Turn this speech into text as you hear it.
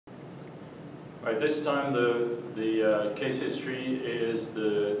Right, this time the case history is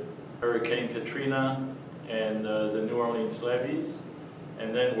the Hurricane Katrina and the New Orleans levees,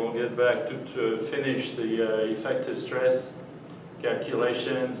 and then we'll get back to finish the effective stress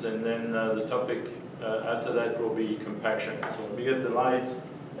calculations, and then the topic after that will be compaction. So let me get the lights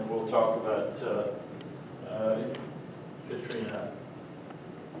and we'll talk about Katrina.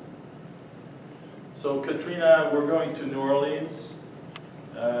 So Katrina, we're going to New Orleans.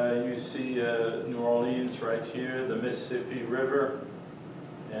 You see New Orleans right here, the Mississippi River,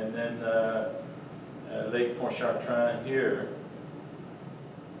 and then Lake Pontchartrain here.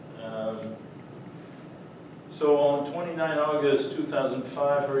 So on 29 August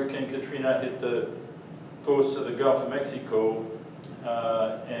 2005, Hurricane Katrina hit the coast of the Gulf of Mexico,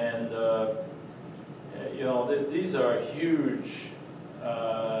 you know, these are huge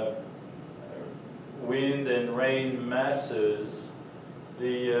wind and rain masses.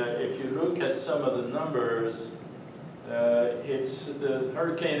 If you look at some of the numbers, the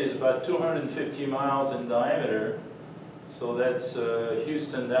hurricane is about 250 miles in diameter, so that's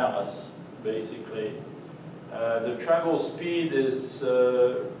Houston, Dallas, basically. The travel speed is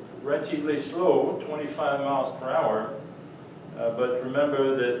relatively slow, 25 miles per hour, but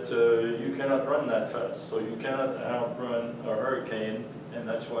remember that you cannot run that fast, so you cannot outrun a hurricane, and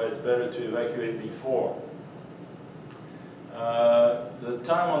that's why it's better to evacuate before. The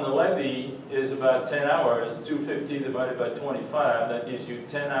time on the levee is about 10 hours, 250 divided by 25, that gives you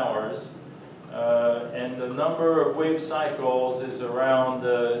 10 hours. And the number of wave cycles is around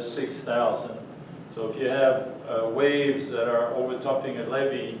 6,000. So if you have waves that are overtopping a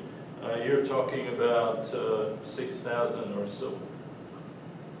levee, you're talking about 6,000 or so.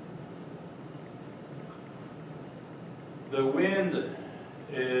 The wind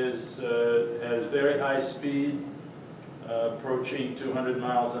has very high speed, approaching 200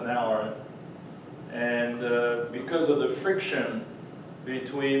 miles an hour, and because of the friction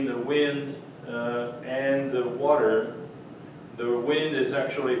between the wind and the water, the wind is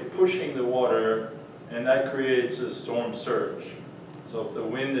actually pushing the water, and that creates a storm surge. So if the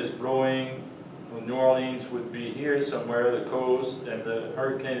wind is blowing, New Orleans would be here somewhere, the coast, and the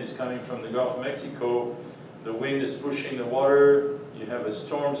hurricane is coming from the Gulf of Mexico, the wind is pushing the water, you have a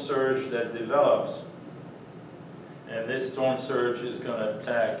storm surge that develops, and this storm surge is going to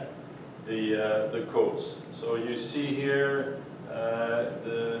attack the coast. So you see here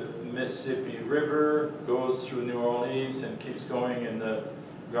the Mississippi River goes through New Orleans and keeps going in the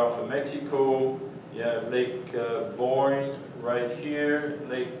Gulf of Mexico. You have Lake Boyne right here,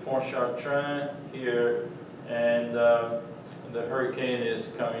 Lake Pontchartrain here, and the hurricane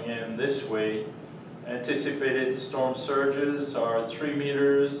is coming in this way. Anticipated storm surges are 3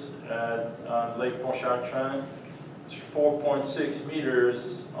 meters on Lake Pontchartrain, 4.6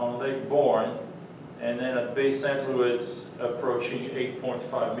 meters on Lake Boyne, and then at Bay St. Louis approaching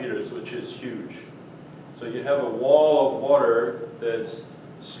 8.5 meters, which is huge. So you have a wall of water that's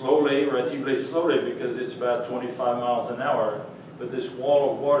slowly, relatively slowly, because it's about 25 miles an hour, but this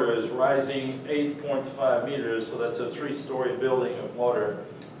wall of water is rising 8.5 meters, so that's a 3-story building of water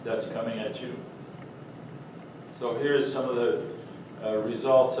that's coming at you. So here's some of the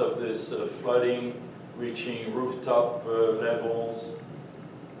results of this flooding, reaching rooftop levels,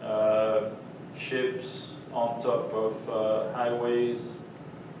 ships on top of highways.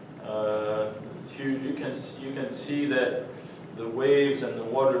 You can see that the waves and the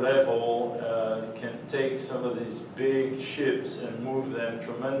water level can take some of these big ships and move them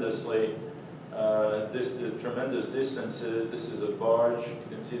tremendously, tremendous distances. This is a barge. You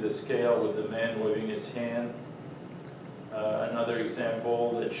can see the scale with the man waving his hand. Another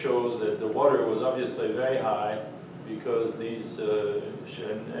example that shows that the water was obviously very high because these,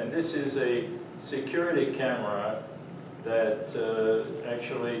 and this is a security camera that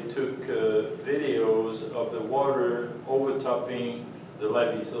actually took videos of the water overtopping the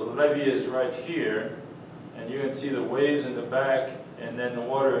levee. So the levee is right here, and you can see the waves in the back, and then the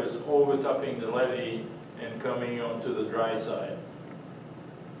water is overtopping the levee and coming onto the dry side.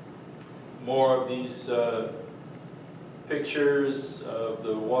 More of these pictures of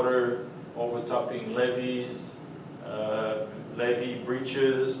the water overtopping levees, levee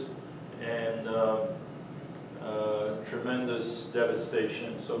breaches, and tremendous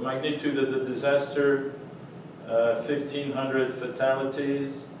devastation. So magnitude of the disaster, 1,500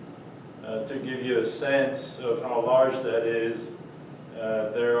 fatalities. To give you a sense of how large that is,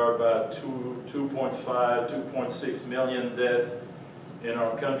 there are about 2.5, 2.6 million deaths in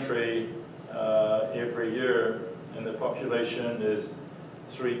our country every year, and the population is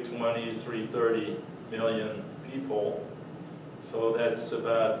 320, 330 million people. So that's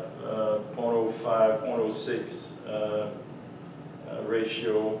about 0.05, 0.06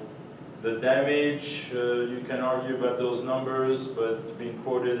 ratio. The damage, you can argue about those numbers, but being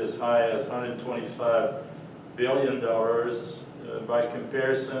quoted as high as $125 billion. By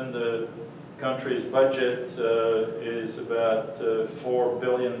comparison, the country's budget is about $4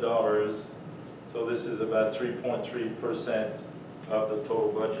 billion. So this is about 3.3% of the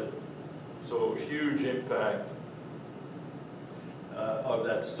total budget. So huge impact of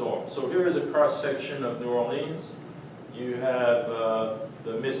that storm. So here is a cross-section of New Orleans. You have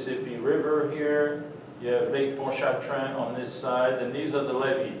the Mississippi River here. You have Lake Pontchartrain on this side, and these are the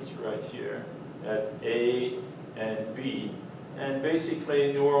levees right here at A and B. And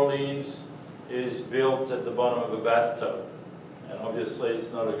basically, New Orleans is built at the bottom of a bathtub. And obviously,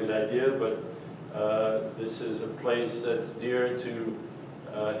 it's not a good idea, but this is a place that's dear to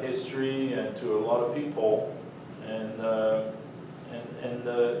history and to a lot of people. And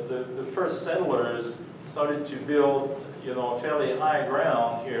the first settlers started to build, fairly high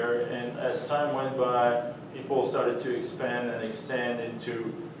ground here, and as time went by, people started to expand and extend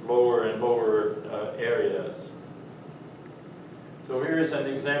into lower and lower areas. So here's an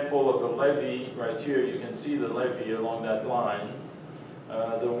example of a levee right here. You can see the levee along that line.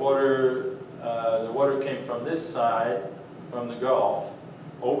 The water came from this side, from the Gulf,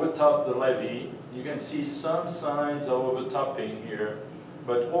 overtopped the levee. You can see some signs of overtopping here,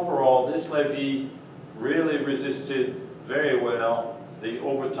 but overall this levee really resisted very well the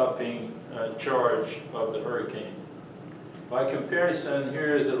overtopping charge of the hurricane. By comparison,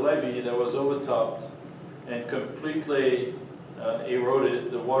 here is a levee that was overtopped and completely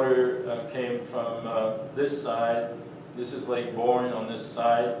eroded. The water came from this side. This is Lake Bourne on this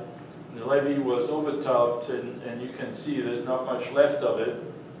side. The levee was overtopped, and you can see there's not much left of it.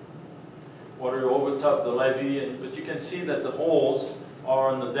 Water overtopped the levee, but you can see that the holes are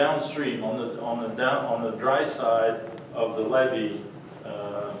on the downstream, on the dry side of the levee,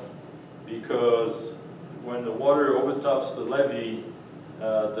 because when the water overtops the levee,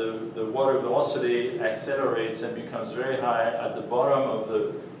 the water velocity accelerates and becomes very high at the bottom of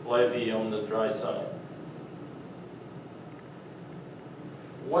the levee on the dry side.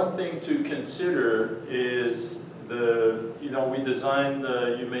 One thing to consider is we designed,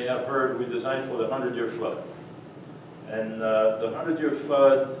 you may have heard, we designed for the 100-year flood. And the 100-year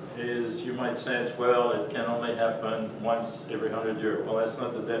flood is, you might sense, well, it can only happen once every 100 years. Well, that's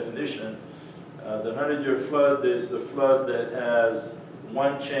not the definition. The 100-year flood is the flood that has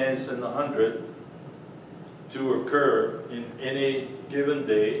one chance in 100 to occur in any given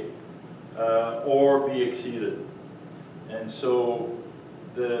day or be exceeded. And so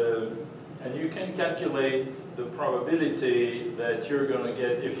and you can calculate the probability that you're going to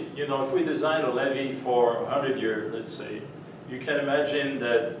get, if we design a levee for 100 years, let's say, you can imagine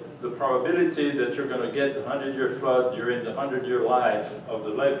that the probability that you're going to get the 100-year flood during the 100-year life of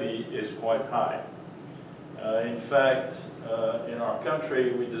the levee is quite high. In fact, in our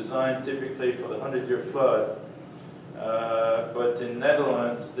country, we design typically for the 100-year flood, but in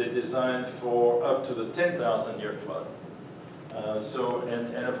Netherlands, they design for up to the 10,000-year flood.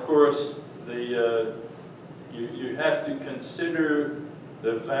 And of course, you have to consider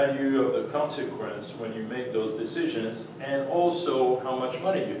the value of the consequence when you make those decisions, and also how much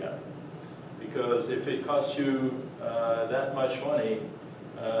money you have. Because if it costs you that much money,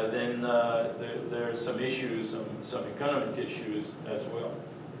 then there are some issues, some economic issues as well.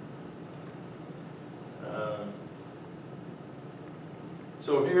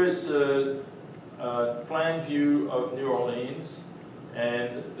 So here's a plan view of New Orleans.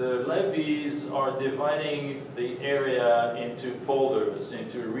 And the levees are dividing the area into polders,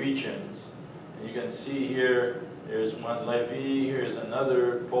 into regions. And you can see here, there's one levee, here's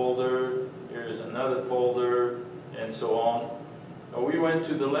another polder, here's another polder, and so on. We went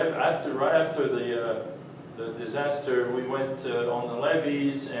to the levee, right after the disaster, we went on the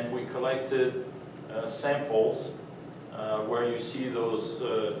levees and we collected samples where you see those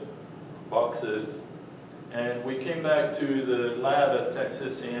boxes. And we came back to the lab at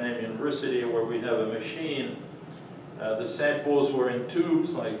Texas A&M University where we have a machine. The samples were in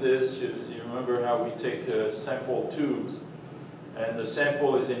tubes like this. You remember how we take sample tubes. And the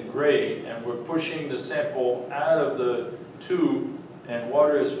sample is in gray, and we're pushing the sample out of the tube, and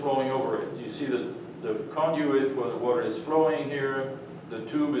water is flowing over it. You see the conduit where the water is flowing here. The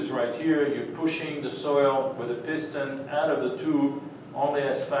tube is right here. You're pushing the soil with a piston out of the tube only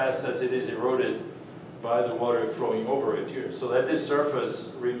as fast as it is eroded by the water flowing over it here, so that this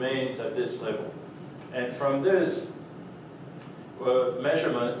surface remains at this level. And from this,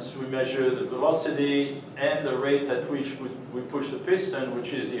 measurements, we measure the velocity and the rate at which we push the piston,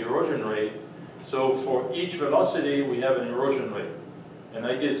 which is the erosion rate. So for each velocity, we have an erosion rate. And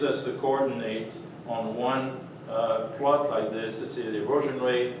that gives us the coordinates on one plot like this. This is the erosion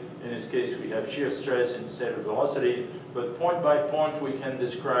rate. In this case, we have shear stress instead of velocity. But point by point, we can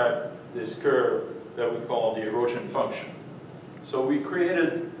describe this curve that we call the erosion function. So we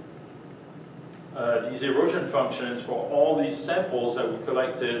created these erosion functions for all these samples that we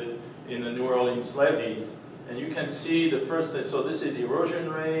collected in the New Orleans levees. And you can see the first thing, so this is the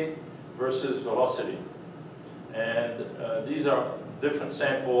erosion rate versus velocity. And these are different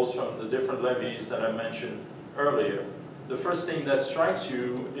samples from the different levees that I mentioned earlier. The first thing that strikes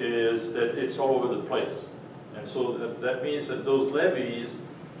you is that it's all over the place. And so that means that those levees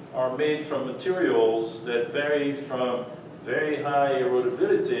are made from materials that vary from very high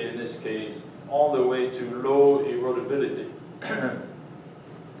erodibility, in this case, all the way to low erodibility.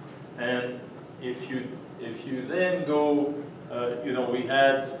 And if you then go, you know, we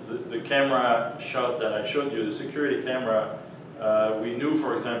had the camera shot that I showed you, the security camera. We knew,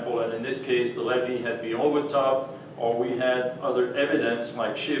 for example, that in this case the levee had been overtopped, or we had other evidence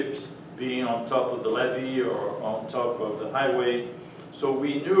like ships being on top of the levee or on top of the highway. So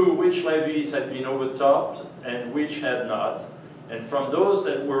we knew which levees had been overtopped and which had not. And from those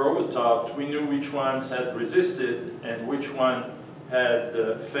that were overtopped, we knew which ones had resisted and which one had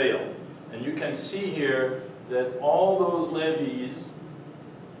failed. And you can see here that all those levees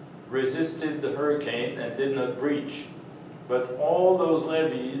resisted the hurricane and did not breach. But all those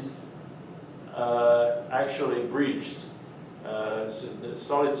levees actually breached. So the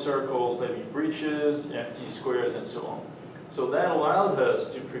solid circles, levee breaches, empty squares, and so on. So that allowed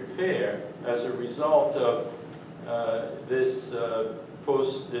us to prepare, as a result of this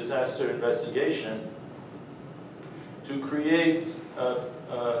post-disaster investigation, to create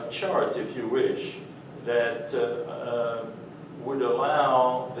a chart, if you wish, that would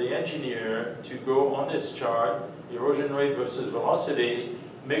allow the engineer to go on this chart, erosion rate versus velocity,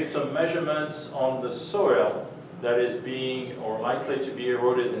 make some measurements on the soil that is being or likely to be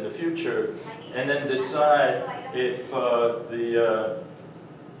eroded in the future, and then decide if the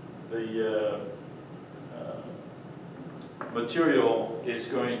material is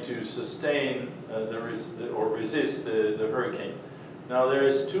going to sustain or resist the hurricane. Now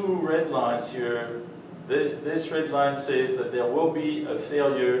there's two red lines here. This red line says that there will be a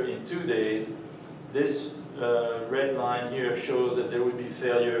failure in 2 days. This red line here shows that there would be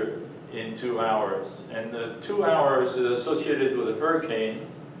failure in 2 hours. And the 2 hours is associated with a hurricane,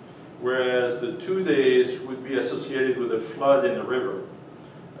 whereas the 2 days would be associated with a flood in the river.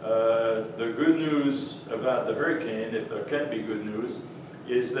 The good news about the hurricane, if there can be good news,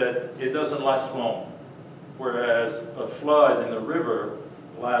 is that it doesn't last long, whereas a flood in the river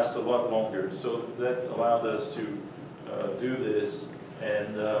lasts a lot longer. So that allowed us to do this.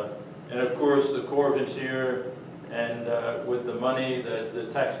 And of course, the Corps of Engineers, and with the money that the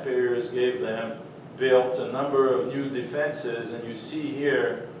taxpayers gave them, built a number of new defenses. And you see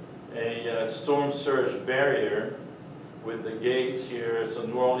here a storm surge barrier with the gates here. So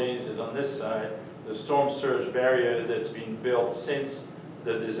New Orleans is on this side. The storm surge barrier that's been built since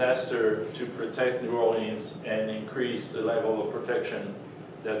the disaster to protect New Orleans and increase the level of protection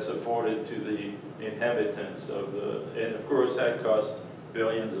that's afforded to the inhabitants of the, and of course that costs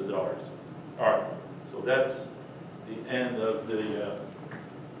billions of dollars. All right, so that's the end of the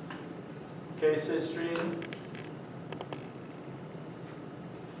case history.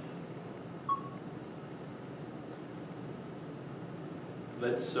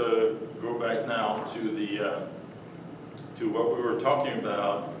 Let's go back now to the to what we were talking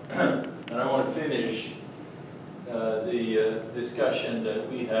about, and I want to finish the discussion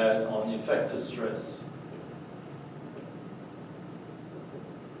that we had on effective stress.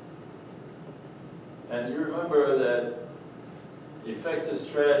 And you remember that effective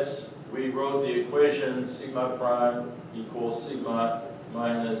stress, we wrote the equation sigma prime equals sigma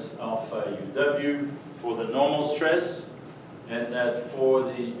minus alpha UW for the normal stress, and that for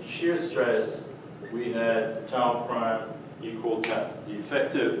the shear stress, we had tau prime equal to the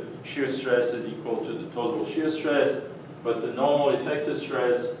effective shear stress is equal to the total shear stress, but the normal effective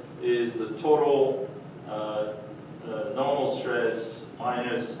stress is the total normal stress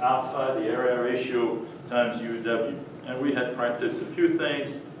minus alpha, the area ratio, times UW. And we had practiced a few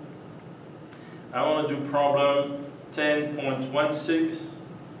things. I want to do problem 10.16.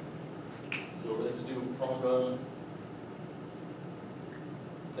 So let's do problem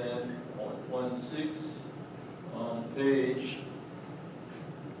 10.16 on page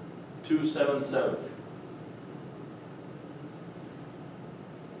 277.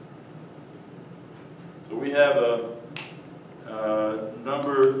 we have a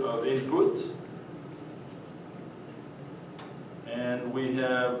number of input, and we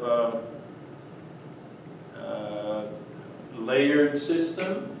have layered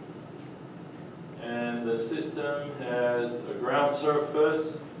system, and the system has a ground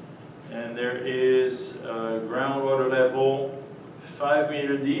surface, and there is a groundwater level 5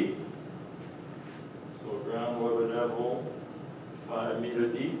 meter deep. So groundwater level 5 meter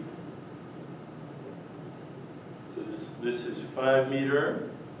deep. So this is 5 meter,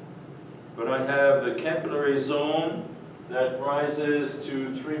 but I have the capillary zone that rises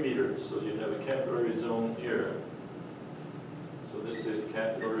to 3 meters. So you have a capillary zone here. So this is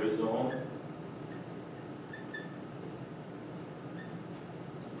capillary zone.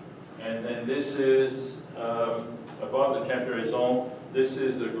 And then this is above the capillary zone. This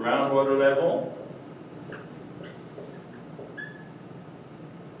is the groundwater level.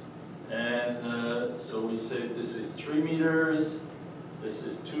 And so we say this is 3 meters, this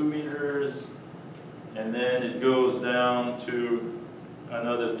is 2 meters, and then it goes down to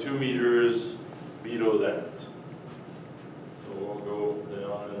another 2 meters below that. So we'll go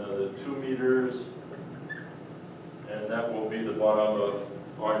down another 2 meters, and that will be the bottom of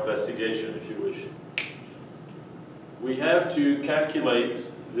our investigation, if you wish. We have to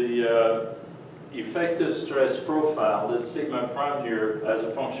calculate the effective stress profile, this sigma prime here, as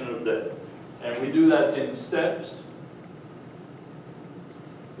a function of depth. And we do that in steps.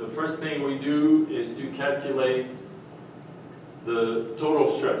 The first thing we do is to calculate the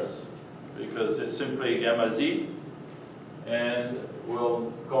total stress, because it's simply gamma z, and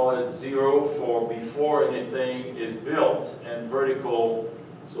we'll call it 0 for before anything is built, and vertical,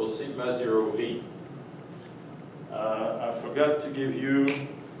 so sigma 0 v. I forgot to give you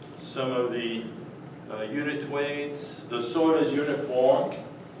some of the unit weights. The soil is uniform.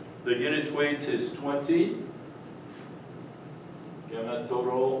 The unit weight is 20. Gamma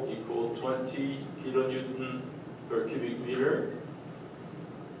total equals 20 kilonewton per cubic meter.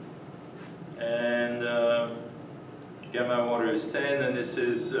 And gamma water is 10, and this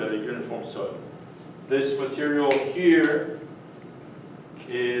is uniform soil. This material here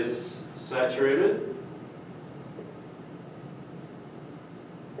is saturated.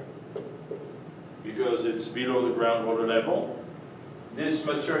 Because it's below the groundwater level. This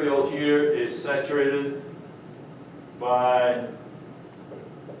material here is saturated by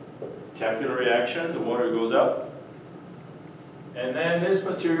capillary action, the water goes up. And then this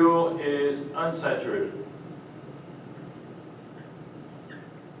material is unsaturated.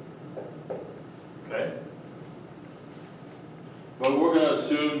 Okay? But we're going to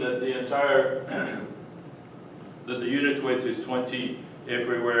assume that the entire, that the unit weight is 20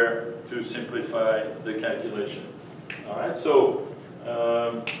 everywhere to simplify the calculations. All right, so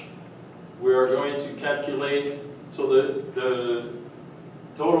we are going to calculate, so the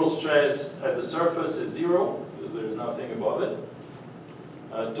total stress at the surface is 0, because there's nothing above it.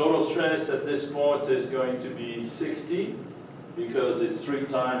 Total stress at this point is going to be 60, because it's 3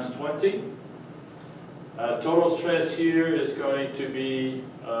 times 20. Total stress here is going to be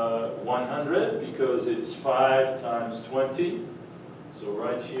 100, because it's 5 times 20. So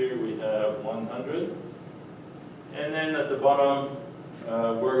right here we have 100. And then at the bottom,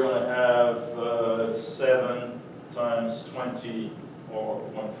 we're going to have 7 times 20, or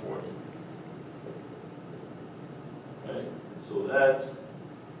 140. Okay, so that's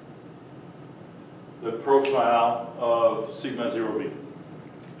the profile of sigma 0b.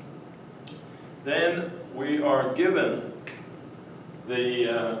 Then we are given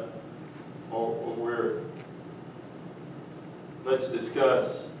the, let's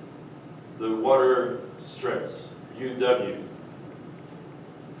discuss the water stress, UW.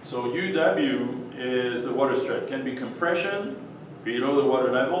 So UW is the water stress. It can be compression below the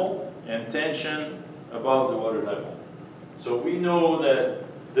water level and tension above the water level. So we know that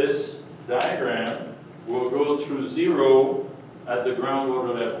this diagram will go through 0 at the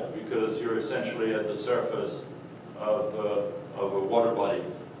groundwater level, because you're essentially at the surface of a water body.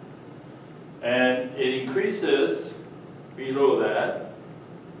 And it increases below that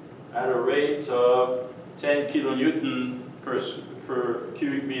at a rate of 10 kilonewton per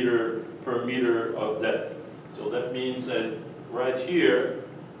cubic meter per meter of depth. So that means that right here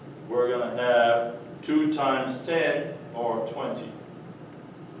we're going to have 2 times 10, or 20.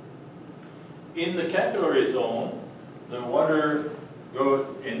 In the capillary zone, the water goes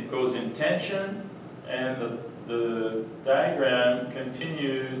in tension, and the diagram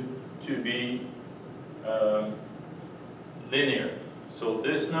continues to be linear. So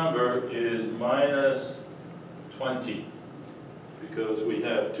this number is minus 20, because we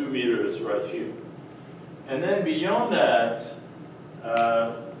have 2 meters right here. And then beyond that,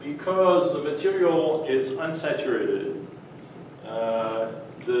 because the material is unsaturated,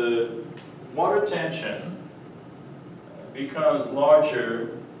 the water tension becomes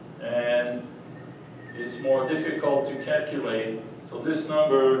larger and it's more difficult to calculate. So this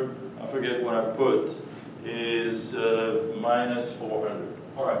number, I forget what I put, is minus 400.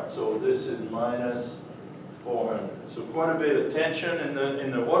 All right, so this is minus 400. So quite a bit of tension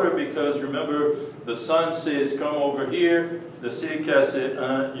in the water, because remember, the sun says come over here, the silica says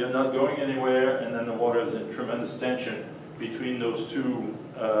you're not going anywhere, and then the water is in tremendous tension between those two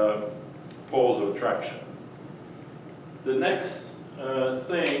poles of attraction. The next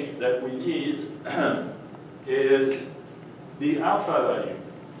thing that we need is the alpha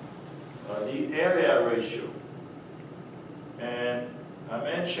value, the area ratio. And I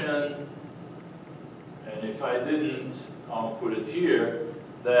mentioned, and if I didn't, I'll put it here,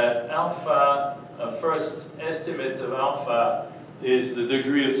 that alpha, first estimate of alpha is the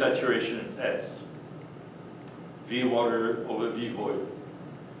degree of saturation, S. V water over V void.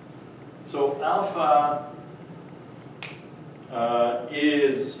 So alpha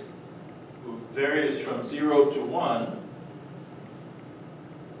varies from 0 to 1.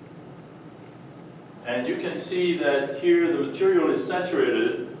 And you can see that here the material is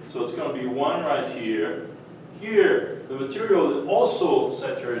saturated, so it's going to be 1 right here. Here, the material is also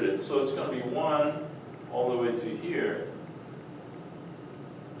saturated, so it's going to be 1 all the way to here,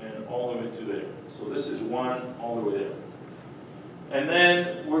 and all the way to there. So this is 1 all the way there. And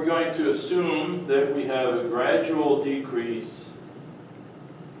then we're going to assume that we have a gradual decrease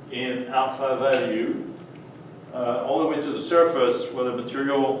in alpha value all the way to the surface where the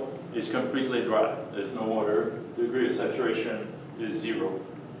material is completely dry. There's no water. The degree of saturation is 0.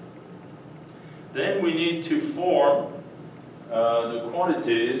 Then we need to form the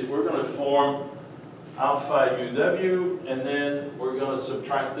quantities. We're going to form alpha UW, and then we're going to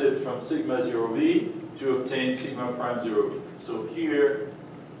subtract it from sigma 0V to obtain sigma prime 0V. So here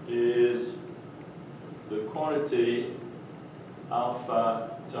is the quantity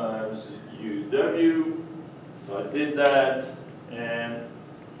alpha times UW. So I did that, and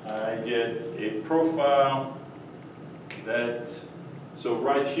I get a profile that, so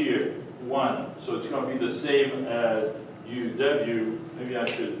right here, 1. So it's going to be the same as UW. Maybe I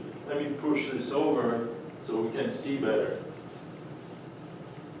should, let me push this over so we can see better.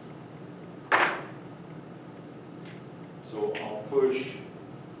 So I'll push,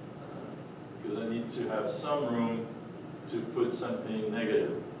 because I need to have some room to put something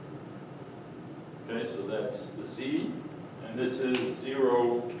negative. Okay, so that's the Z, and this is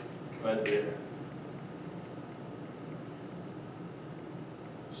 0 right there.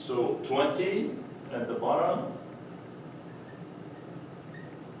 So 20 at the bottom,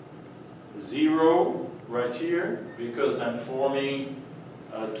 0 right here, because I'm forming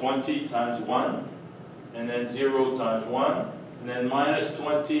 20 times 1, and then 0 times 1, and then minus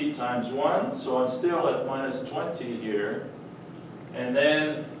 20 times 1, so I'm still at minus 20 here. And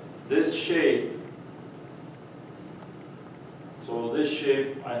then this shape, so this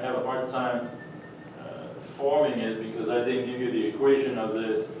shape, I have a hard time forming it because I didn't give you the equation of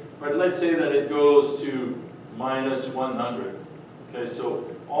this. But let's say that it goes to minus 100. Okay, so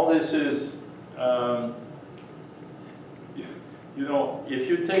all this is, you know, if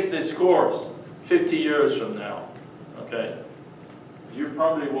you take this course 50 years from now, okay, you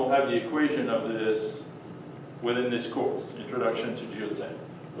probably will have the equation of this within this course, Introduction to Geotech.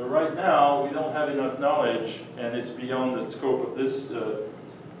 But right now, we don't have enough knowledge, and it's beyond the scope of this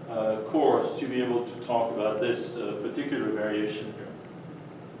course to be able to talk about this particular variation here.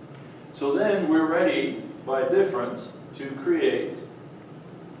 So then we're ready, by difference, to create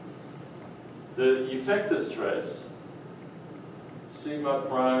the effective stress, sigma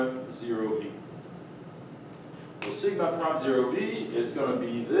prime 0V. So sigma prime 0V is going to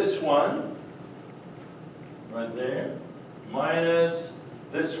be this one, right there, minus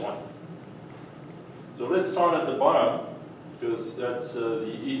this one. So let's start at the bottom, because that's the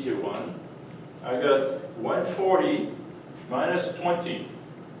easier one. I got 140 minus 20.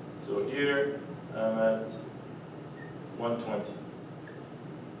 So here I'm at 120.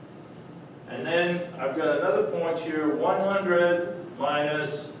 And then I've got another point here, 100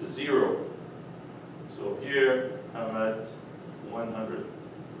 minus 0. So here I'm at 100.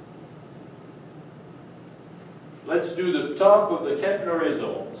 Let's do the top of the capillary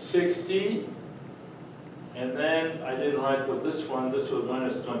zone, 60. And then I didn't write with this one, this was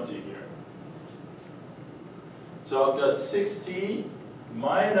minus 20 here. So I've got 60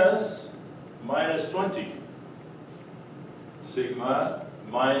 minus 20. Sigma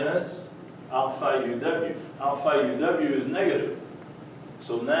minus alpha UW. Alpha UW is negative.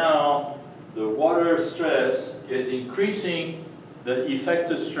 So now the water stress is increasing the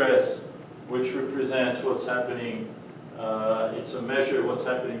effective stress, which represents what's happening. It's a measure of what's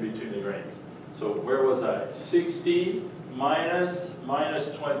happening between the grains. So where was I? 60 minus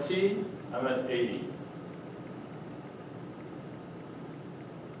 20, I'm at 80.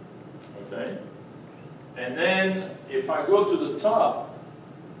 Okay? And then if I go to the top,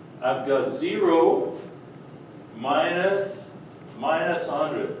 I've got 0 minus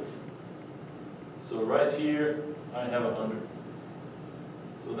 100. So right here, I have 100.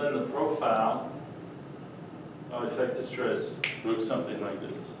 So then the profile of effective stress looks something like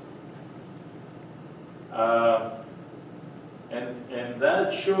this. And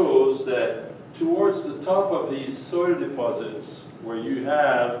that shows that towards the top of these soil deposits, where you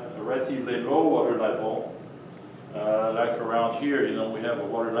have a relatively low water level, like around here, you know, we have a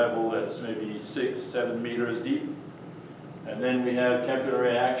water level that's maybe 6-7 meters deep. And then we have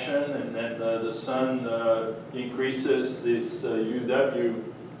capillary action, and then the sun increases this UW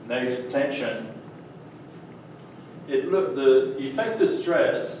negative tension. The effective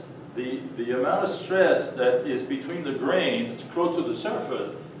stress, the amount of stress that is between the grains close to the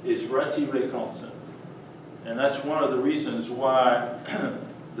surface is relatively constant. And that's one of the reasons why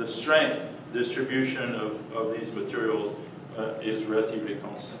the strength distribution of these materials is relatively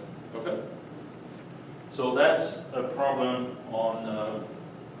constant. Okay? So that's a problem on...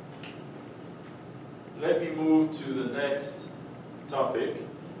 let me move to the next topic,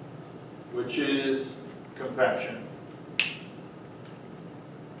 which is compaction.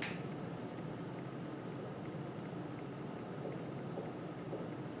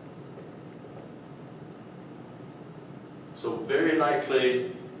 So very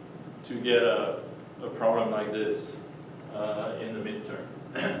likely to get a problem like this in the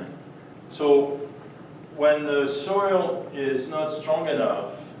midterm. So when the soil is not strong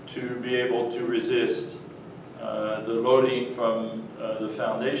enough to be able to resist the loading from the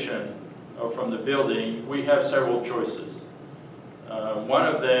foundation or from the building, we have several choices. One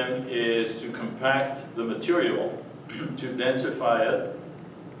of them is to compact the material, to densify it,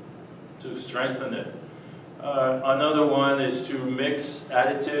 to strengthen it. Another one is to mix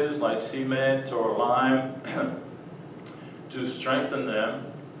additives like cement or lime to strengthen them.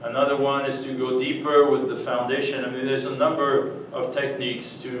 Another one is to go deeper with the foundation. I mean, there's a number of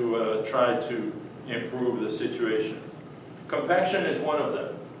techniques to try to improve the situation. Compaction is one of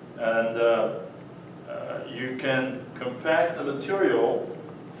them. And you can compact the material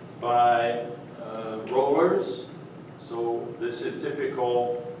by rollers. So this is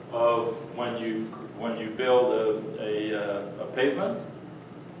typical of when you build a pavement.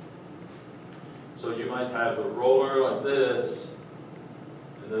 So you might have a roller like this,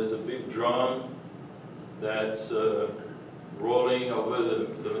 and there's a big drum that's rolling over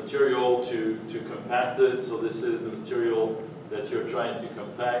the material to compact it. So this is the material that you're trying to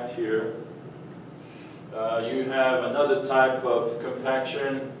compact here. You have another type of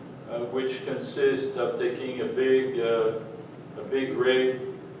compaction which consists of taking a big rig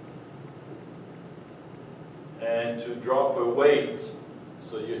and to drop a weight.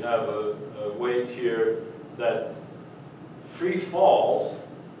 So you have a weight here that free falls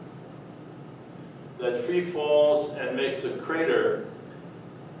and makes a crater.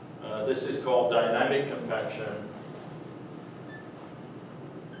 This is called dynamic compaction.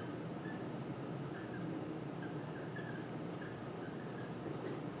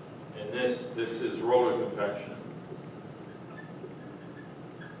 And this is roller compaction.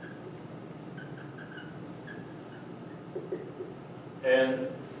 And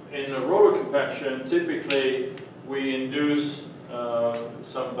in a roller compaction, typically we induce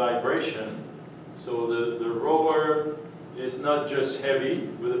some vibration. So the roller is not just heavy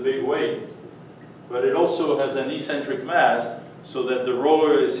with a big weight, but it also has an eccentric mass, so that the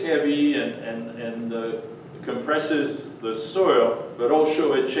roller is heavy and compresses the soil, but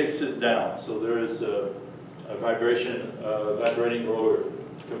also it shakes it down. So there is a vibration, vibrating roller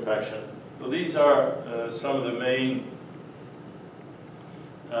compaction. So these are some of the main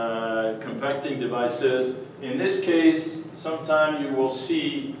compacting devices. In this case, sometimes you will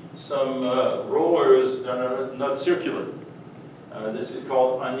see some rollers that are not circular. This is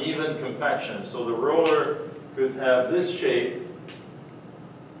called uneven compaction. So the roller could have this shape,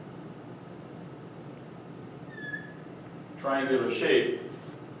 triangular shape,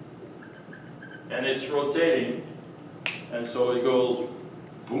 and it's rotating, and so it goes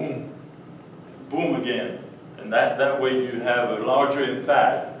boom, boom again. And that way you have a larger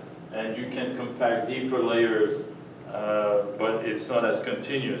impact, and you can compact deeper layers but it's not as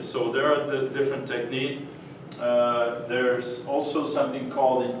continuous. So there are the different techniques. There's also something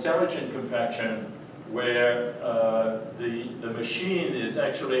called intelligent compaction, where the machine is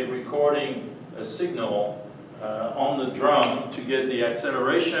actually recording a signal on the drum to get the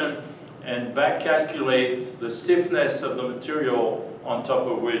acceleration and back calculate the stiffness of the material on top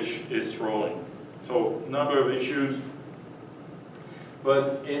of which it's rolling. So, number of issues.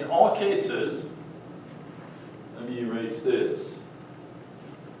 But in all cases, let me erase this.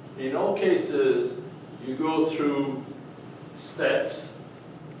 In all cases, you go through steps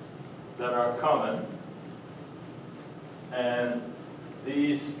that are common, and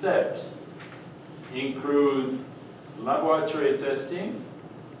these steps include laboratory testing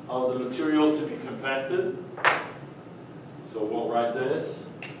of the material to be compacted. So we'll write this.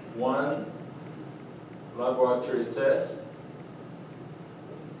 1, laboratory test.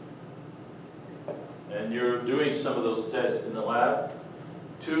 And you're doing some of those tests in the lab.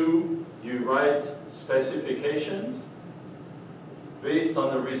 2, you write specifications based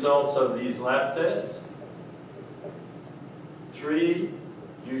on the results of these lab tests. 3,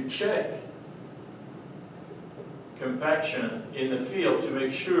 you check compaction in the field to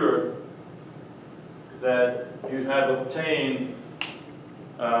make sure that you have obtained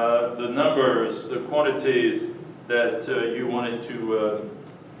the numbers, the quantities that you wanted to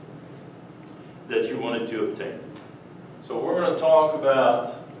obtain. So we're going to talk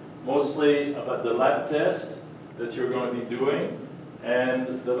about mostly about the lab test that you're going to be doing,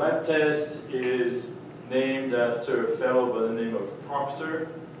 and the lab test is named after a fellow by the name of Proctor.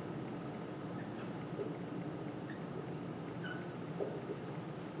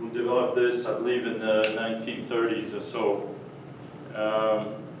 Who developed this, I believe, in the 1930s or so.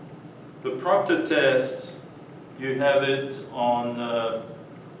 The Proctor test, you have it on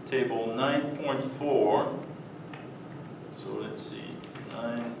table 9.4. So let's see,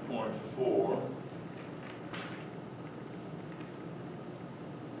 9.4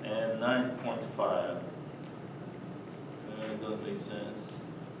 and 9.5. That doesn't make sense.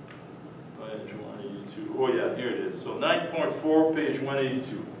 Page 182. Oh yeah, here it is. So 9.4, page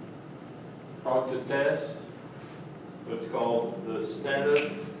 182. Proctor test. What's called the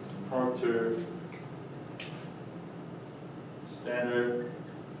standard Proctor standard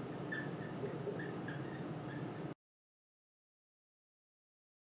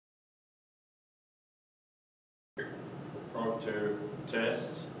Proctor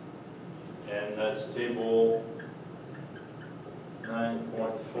test, and that's table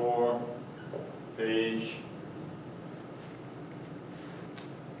 9.4, page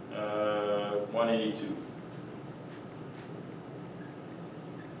 182.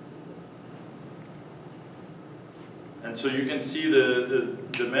 And so you can see the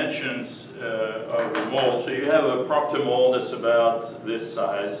dimensions of the mold. So you have a Proctor mold that's about this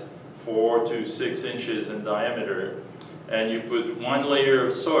size, 4 to 6 inches in diameter. And you put one layer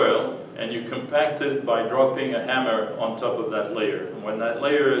of soil and you compact it by dropping a hammer on top of that layer. And when that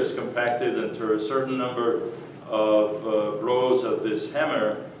layer is compacted into a certain number of blows of this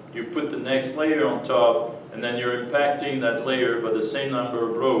hammer, you put the next layer on top, and then you're impacting that layer by the same number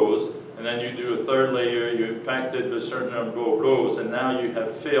of blows, and then you do a third layer, you impact it with a certain number of blows, and now you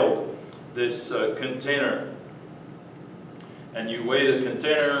have filled this container. And you weigh the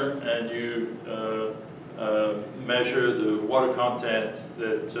container, and you measure the water content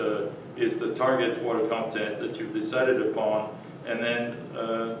that is the target water content that you've decided upon, and then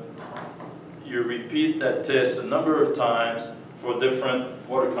you repeat that test a number of times for different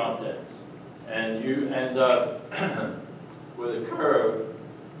water contents. And you end up with a curve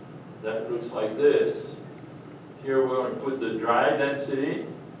that looks like this. Here we're going to put the dry density,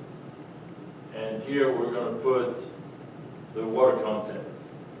 and here we're going to put the water content.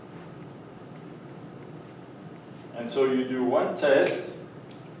 And so you do one test,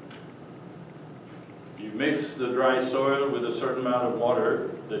 you mix the dry soil with a certain amount of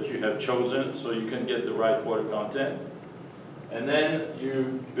water that you have chosen so you can get the right water content. And then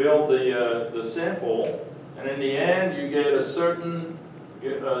you build the sample, and in the end you get a certain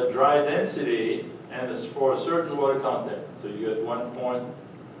dry density and it's for a certain water content. So you get 1 point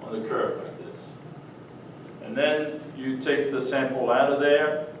on the curve like this. And then you take the sample out of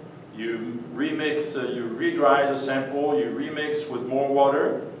there, you remix, you re-dry the sample, you remix with more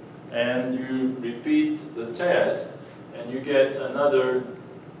water, and you repeat the test, and you get another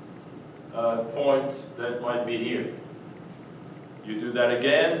point that might be here. You do that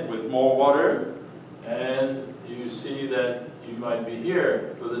again with more water, and you see that you might be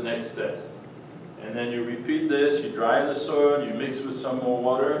here for the next test. And then you repeat this, you dry the soil, you mix with some more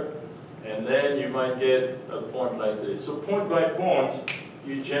water, And then you might get a point like this. So point by point,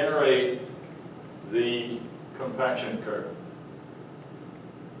 you generate the compaction curve.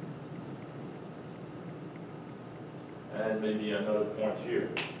 And maybe another point here.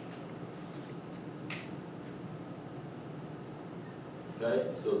 Okay,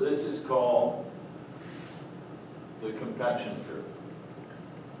 so this is called the compaction curve.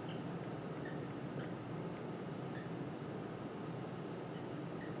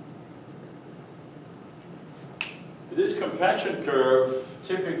 This compaction curve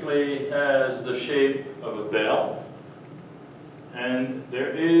typically has the shape of a bell, and there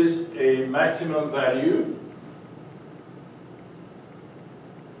is a maximum value.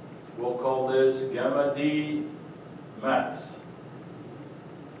 We'll call this gamma D max,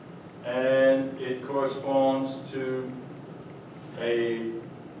 and it corresponds to a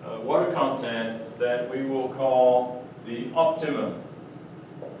water content that we will call the optimum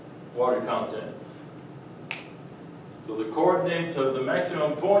water content. So the coordinate of the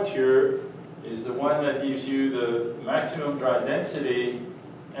maximum point here is the one that gives you the maximum dry density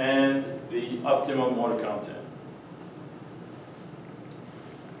and the optimum water content.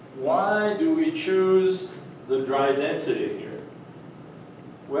 Why do we choose the dry density here?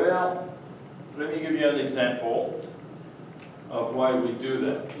 Well, let me give you an example of why we do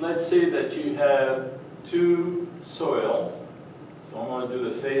that. Let's say that you have two soils. So I'm going to do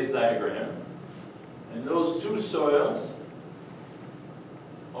the phase diagram. And those two soils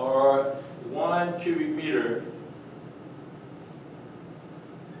are 1 cubic meter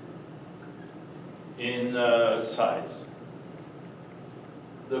in size.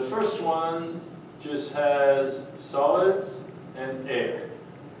 The first one just has solids and air.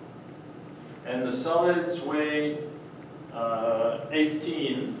 And the solids weigh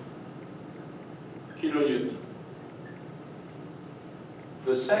 18 kilonewton.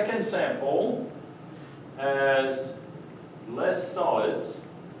 The second sample has less solids,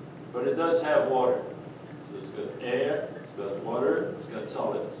 but it does have water. So it's got air, it's got water, it's got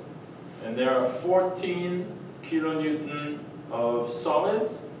solids. And there are 14 kilonewton of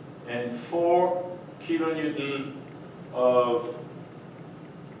solids and 4 kilonewton of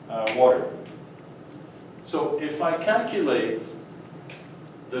water. So if I calculate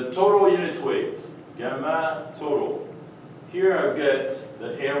the total unit weight, gamma total, here I've got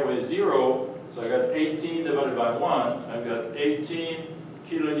the air weighs 0, so I got 18 divided by 1, I've got 18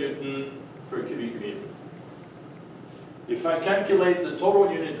 kilonewton per cubic meter. If I calculate the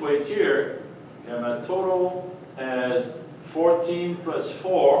total unit weight here, gamma total has 14 plus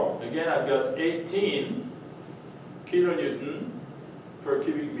 4, again I've got 18 kilonewton per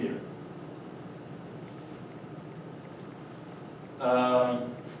cubic meter.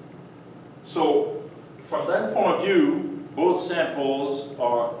 So from that point of view, both samples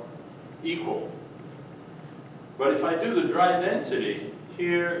are equal. But if I do the dry density,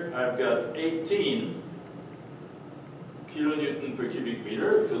 here I've got 18 kilonewton per cubic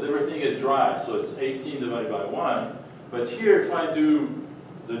meter, because everything is dry, so it's 18 divided by 1. But here, if I do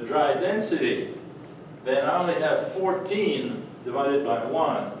the dry density, then I only have 14 divided by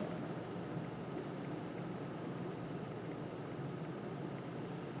 1.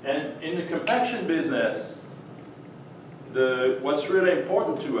 And in the compaction business, what's really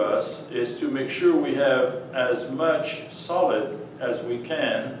important to us is to make sure we have as much solid as we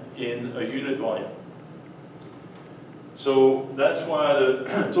can in a unit volume. So that's why the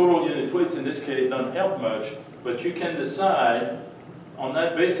total unit weight in this case doesn't help much, but you can decide on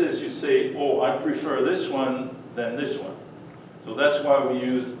that basis. You say, oh, I prefer this one than this one. So that's why we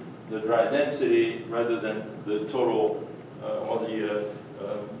use the dry density rather than the total or the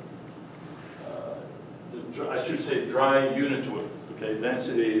I should say dry unit weight. Okay,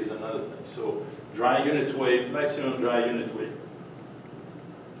 density is another thing. So dry unit weight, maximum dry unit weight.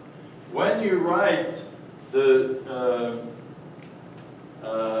 When you write the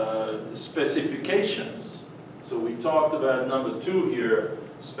specifications, so we talked about number 2 here,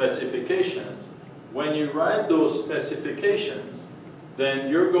 specifications. When you write those specifications, then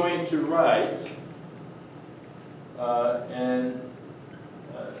you're going to write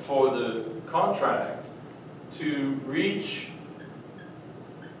for the contract to reach,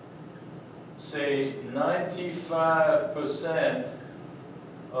 say, 95%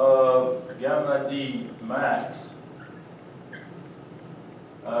 of gamma D max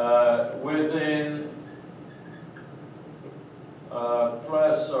within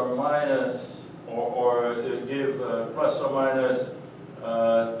plus or minus, or give plus or minus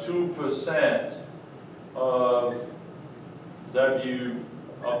 2% of W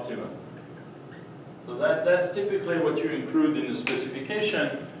optimum. So that's typically what you include in the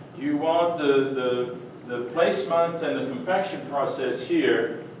specification. you want the placement and the compaction process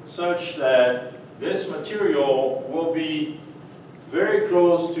here such that this material will be very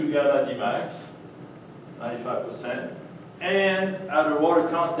close to gamma D max, 95%, and at a water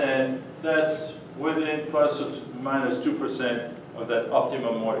content that's within plus or minus 2% of that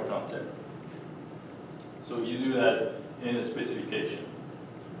optimum water content. So you do that in a specification.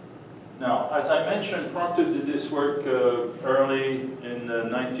 Now, as I mentioned, Proctor did this work early in the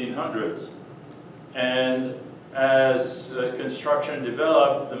 1900s. And as construction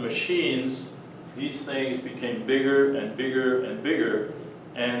developed, the machines, these things became bigger and bigger and bigger,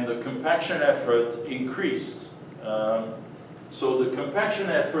 and the compaction effort increased. So the compaction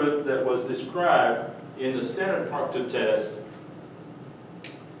effort that was described in the standard Proctor test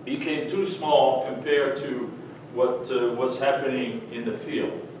became too small compared to what was happening in the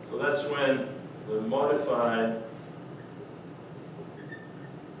field. So that's when the modified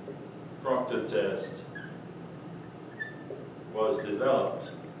Proctor test was developed.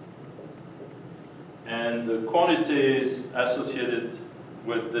 And the quantities associated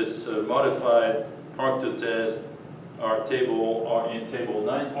with this modified Proctor test are in table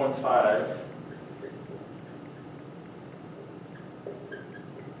 9.5.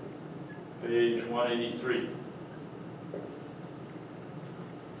 Page 183.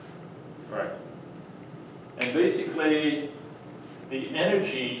 Right. And basically, the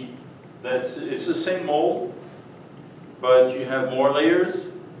energy, it's the same mold, but you have more layers,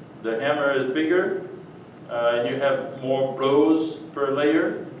 the hammer is bigger, and you have more blows per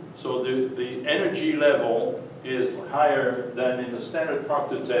layer, so the energy level is higher than in the standard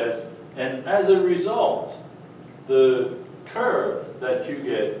Proctor test, and as a result, the curve that you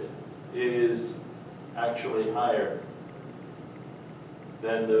get is actually higher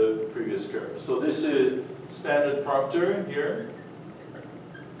than the previous curve. So this is standard Proctor here,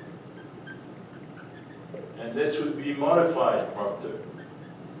 and this would be modified Proctor.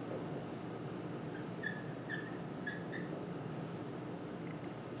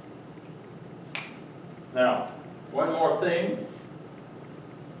 Now, one more thing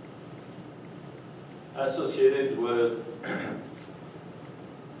associated with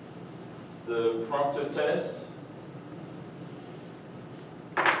the Proctor test.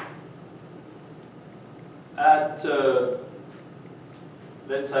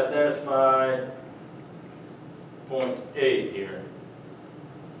 Let's identify point A here.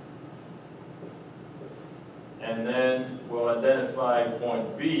 And then we'll identify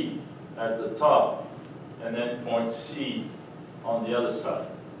point B at the top, and then point C on the other side.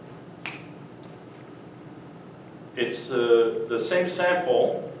 It's the same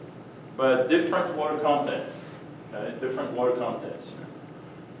sample, but different water contents. Okay? Different water contents.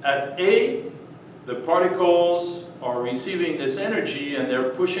 At A, the particles are receiving this energy and they're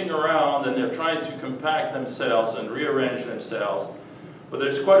pushing around and they're trying to compact themselves and rearrange themselves. But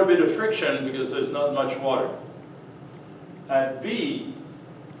there's quite a bit of friction because there's not much water. At B,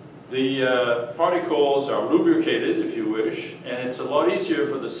 the particles are lubricated, if you wish, and it's a lot easier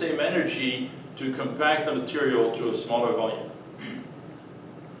for the same energy to compact the material to a smaller volume.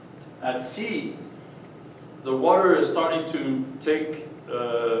 At C, the water is starting to take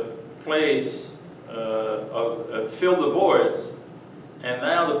place fill the voids, and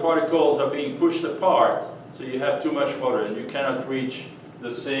now the particles are being pushed apart, so you have too much water and you cannot reach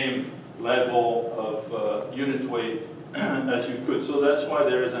the same level of unit weight as you could. So that's why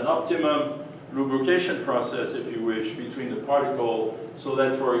there is an optimum lubrication process, if you wish, between the particle, so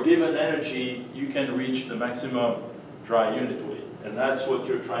that for a given energy you can reach the maximum dry unit weight, and that's what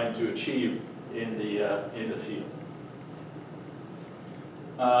you're trying to achieve in the field.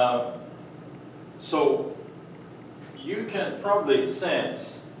 So you can probably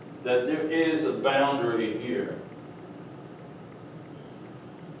sense that there is a boundary here,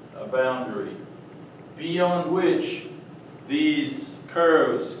 a boundary beyond which these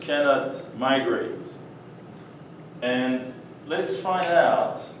curves cannot migrate. And let's find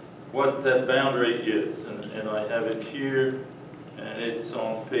out what that boundary is. And I have it here, and it's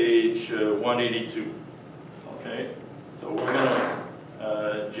on page 182. Okay, so we're going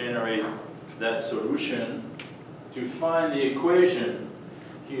to generate that solution to find the equation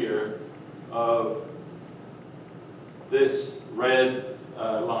here of this red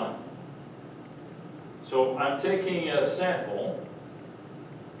line. So I'm taking a sample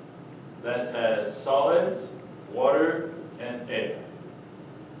that has solids, water, and air.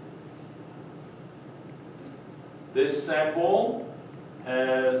 This sample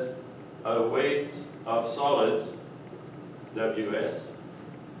has a weight of solids, WS,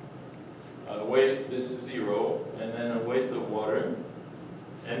 a weight, this is 0, and then a weight of water,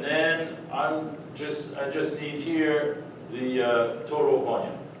 And then I just need here the total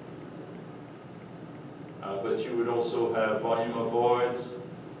volume. But you would also have volume of voids.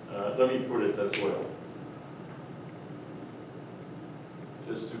 Let me put it as well.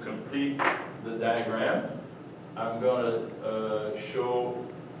 Just to complete the diagram, I'm going to show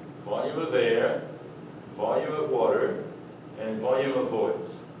volume of air, volume of water, and volume of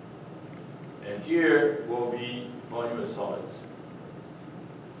voids. And here will be volume of solids.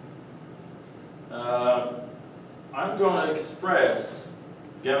 I'm going to express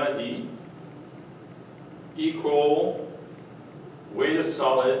gamma D equal weight of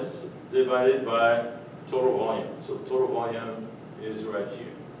solids divided by total volume. So total volume is right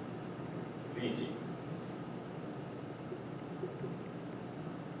here, VT.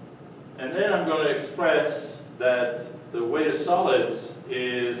 And then I'm going to express that the weight of solids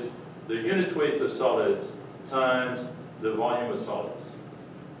is the unit weight of solids times the volume of solids.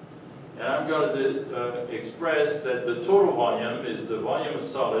 And I'm going to express that the total volume is the volume of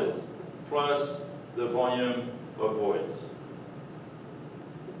solids plus the volume of voids.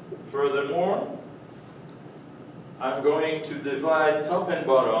 Furthermore, I'm going to divide top and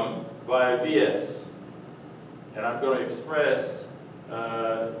bottom by Vs. And I'm going to express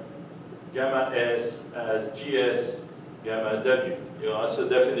gamma S as GS gamma W. You know, that's the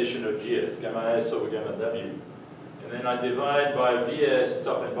definition of GS, gamma S over gamma W. And then I divide by Vs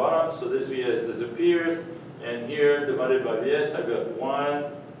top and bottom, so this Vs disappears. And here, divided by Vs, I've got 1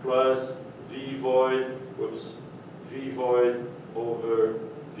 plus V void, whoops, V void over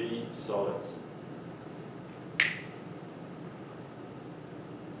V solids.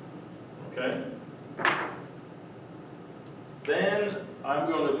 Okay? Then I'm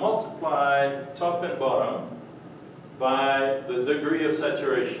going to multiply top and bottom by the degree of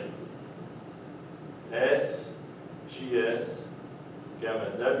saturation. S, GS,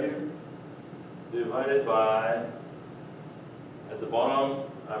 gamma W, divided by, at the bottom,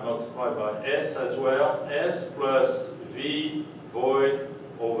 I multiply by S as well, S plus V void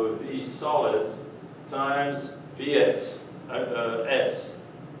over V solids times Vs, S,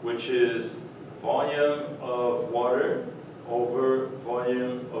 which is volume of water over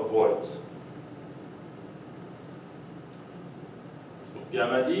volume of voids. So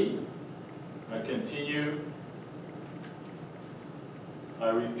gamma D, I continue. I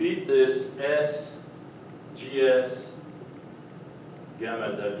repeat this S, GS,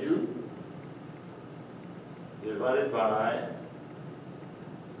 gamma W, divided by,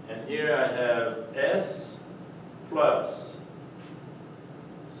 and here I have S plus.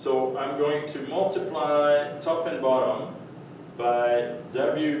 So I'm going to multiply top and bottom by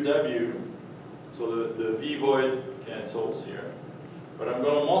WW, so the V void cancels here. But I'm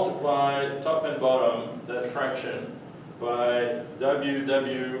going to multiply top and bottom, that fraction, by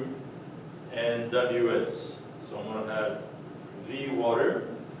WW and WS. So I'm going to have V water,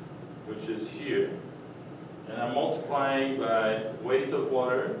 which is here. And I'm multiplying by weight of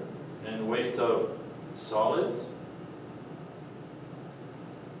water and weight of solids.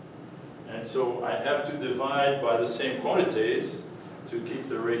 And so I have to divide by the same quantities to keep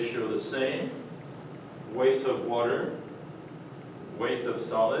the ratio the same. Weight of water, weight of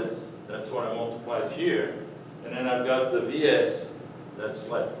solids, that's what I multiplied here. And then I've got the Vs that's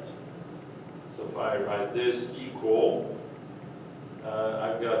left. So if I write this equal,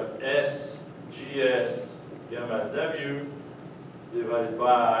 I've got S, GS, gamma W divided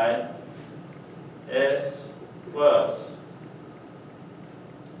by S plus.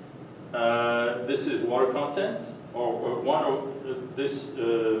 This is water content, or one of this,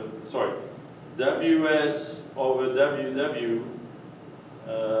 sorry, WS over WW.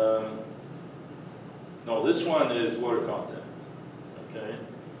 No, this one is water content, okay?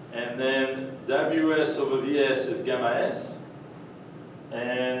 And then WS over VS is gamma S.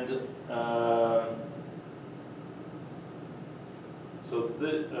 And so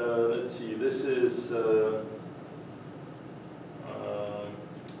let's see, this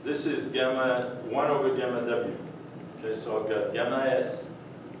is gamma 1 over gamma W. Okay, so I've got gamma S,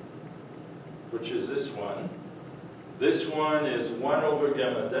 which is this one. This one is 1 over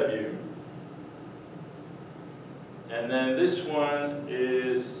gamma W. And then this one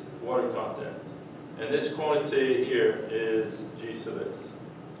is water content. And this quantity here is G sub S.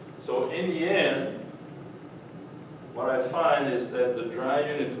 So in the end, what I find is that the dry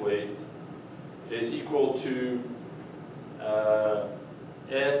unit weight is equal to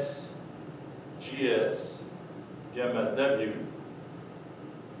S, GS, gamma W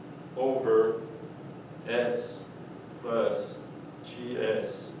over S plus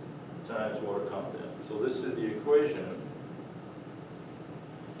GS times water content. So this is the equation.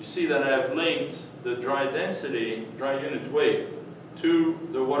 you see that I've linked the dry density, dry unit weight, to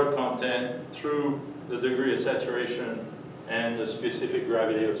the water content through the degree of saturation and the specific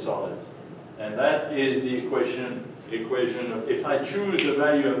gravity of solids. And that is the equation of, if I choose the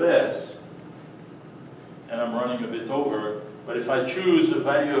value of S, and I'm running a bit over, but if I choose the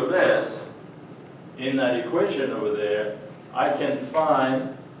value of S in that equation over there, I can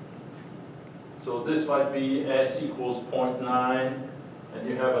find, so this might be S equals 0.9, and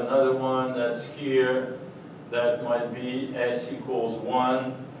you have another one that's here, that might be S equals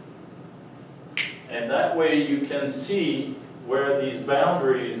 1. And that way you can see where these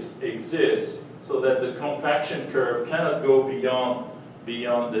boundaries exist so that the compaction curve cannot go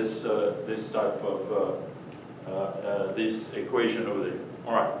beyond this, this type of, this equation over there.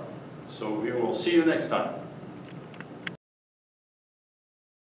 All right, so we will see you next time.